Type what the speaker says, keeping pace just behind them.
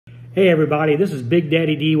Hey everybody, this is Big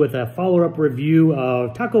Daddy D with a follow-up review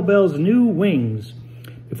of Taco Bell's new wings.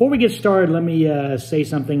 Before we get started, let me say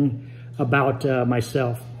something about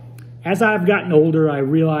myself. As I've gotten older, I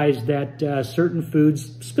realized that certain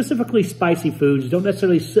foods, specifically spicy foods, don't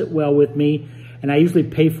necessarily sit well with me, and I usually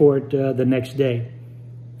pay for it the next day.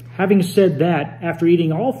 Having said that, after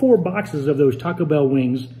eating all 4 boxes of those Taco Bell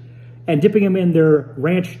wings and dipping them in their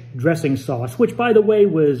ranch dressing sauce, which by the way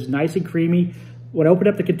was nice and creamy, when I opened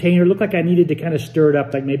up the container, it looked like I needed to kind of stir it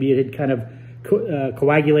up, like maybe it had kind of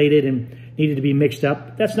coagulated and needed to be mixed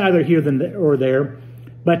up. That's neither here nor there.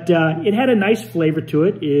 But it had a nice flavor to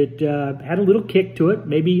it. It had a little kick to it,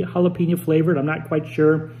 maybe jalapeno flavored, I'm not quite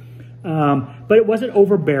sure. But it wasn't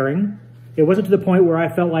overbearing. It wasn't to the point where I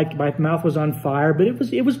felt like my mouth was on fire, but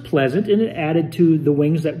it was pleasant, and it added to the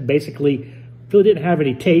wings that basically really didn't have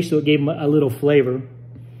any taste, so it gave them a little flavor.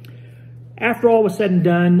 After all was said and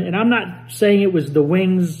done, and I'm not saying it was the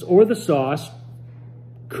wings or the sauce,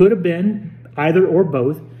 could have been either or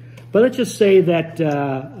both, but let's just say that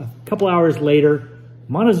a couple hours later,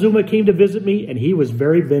 Montezuma came to visit me, and he was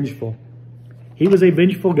very vengeful. He was a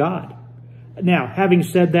vengeful God. Now, having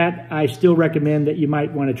said that, I still recommend that you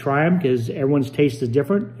might want to try them because everyone's taste is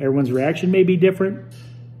different. Everyone's reaction may be different.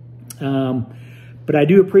 But I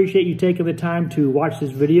do appreciate you taking the time to watch this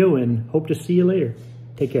video and hope to see you later.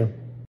 Take care.